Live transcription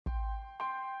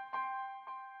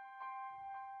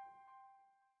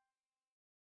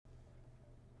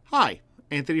Hi,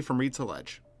 Anthony from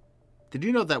RetailEdge. Did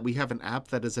you know that we have an app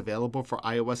that is available for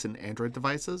iOS and Android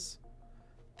devices?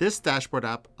 This dashboard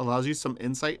app allows you some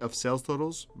insight of sales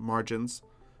totals, margins,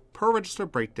 per register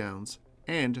breakdowns,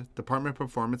 and department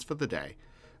performance for the day,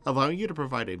 allowing you to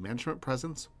provide a management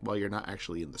presence while you're not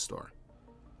actually in the store.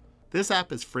 This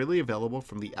app is freely available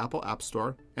from the Apple App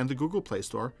Store and the Google Play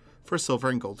Store for Silver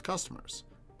and Gold customers.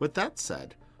 With that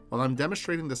said, while I'm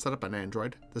demonstrating the setup on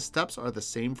Android, the steps are the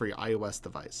same for your iOS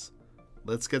device.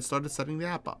 Let's get started setting the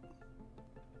app up.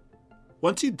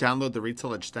 Once you download the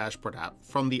RetailEdge dashboard app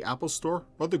from the Apple Store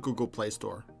or the Google Play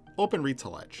Store, open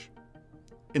RetailEdge.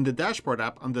 In the dashboard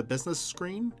app on the business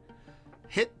screen,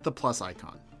 hit the plus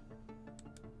icon.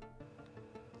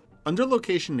 Under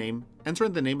location name, enter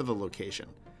in the name of the location.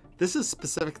 This is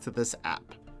specific to this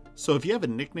app, so if you have a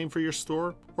nickname for your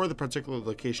store or the particular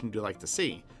location you'd like to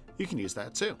see, you can use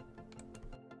that too.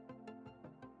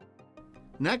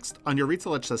 Next, on your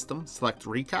RetailEdge system, select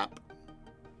Recap,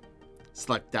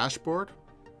 select Dashboard,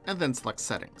 and then select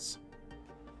Settings.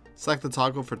 Select the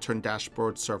toggle for Turn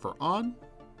Dashboard Server On.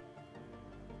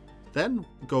 Then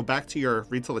go back to your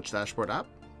RetailEdge dashboard app.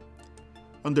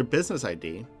 Under Business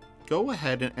ID, go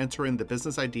ahead and enter in the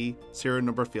Business ID serial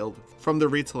number field from the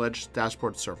RetailEdge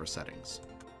dashboard server settings.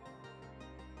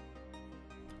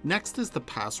 Next is the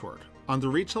password. On the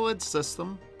RetailEdge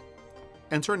system,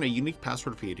 enter in a unique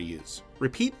password for you to use.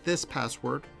 Repeat this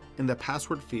password in the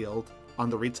password field on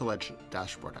the RetailEdge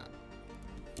dashboard app.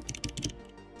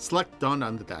 Select Done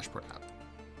on the dashboard app.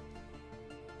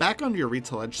 Back on your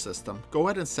RetailEdge system, go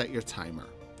ahead and set your timer.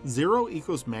 0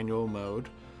 equals manual mode,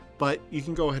 but you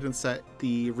can go ahead and set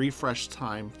the refresh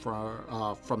time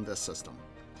from this system.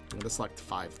 I'm going to select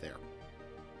 5 there.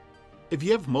 If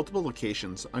you have multiple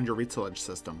locations on your RetailEdge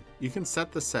system, you can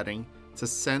set the setting to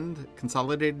send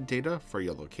consolidated data for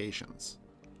your locations.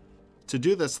 To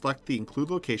do this, select the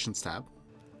Include Locations tab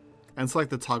and select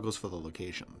the toggles for the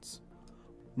locations.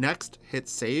 Next, hit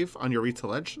Save on your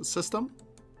RetailEdge system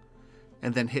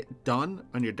and then hit Done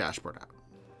on your dashboard app.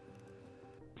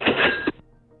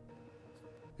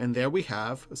 And there we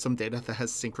have some data that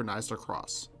has synchronized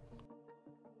across.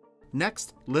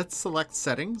 Next, let's select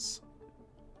Settings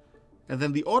and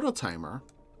then the auto timer.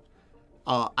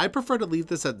 I prefer to leave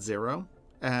this at 0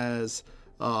 as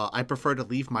I prefer to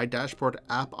leave my dashboard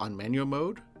app on manual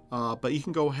mode, but you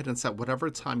can go ahead and set whatever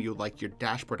time you would like your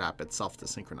dashboard app itself to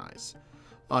synchronize.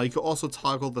 You can also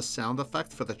toggle the sound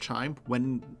effect for the chime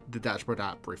when the dashboard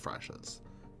app refreshes.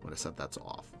 I'm going to set that to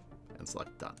off and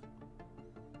select Done.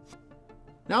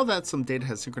 Now that some data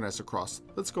has synchronized across,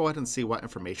 let's go ahead and see what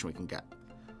information we can get.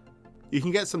 You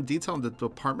can get some detail on the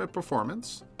department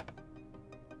performance.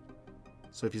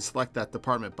 So if you select that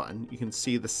department button, you can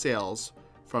see the sales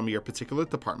from your particular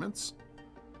departments.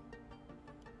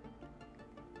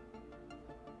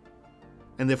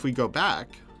 And if we go back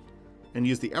and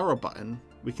use the arrow button,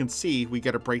 we can see we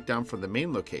get a breakdown from the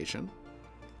main location.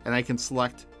 And I can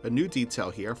select a new detail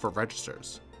here for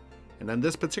registers. And on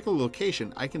this particular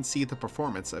location, I can see the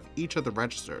performance of each of the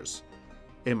registers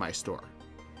in my store.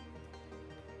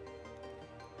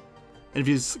 And if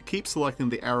you keep selecting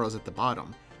the arrows at the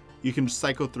bottom, you can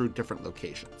cycle through different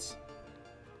locations.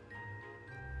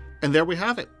 And there we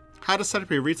have it, how to set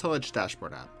up your RetailEdge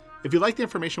dashboard app. If you like the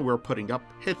information we're putting up,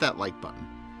 hit that like button.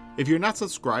 If you're not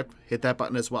subscribed, hit that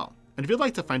button as well. And if you'd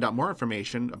like to find out more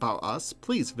information about us,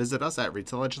 please visit us at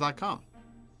RetailEdge.com.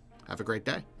 Have a great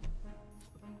day.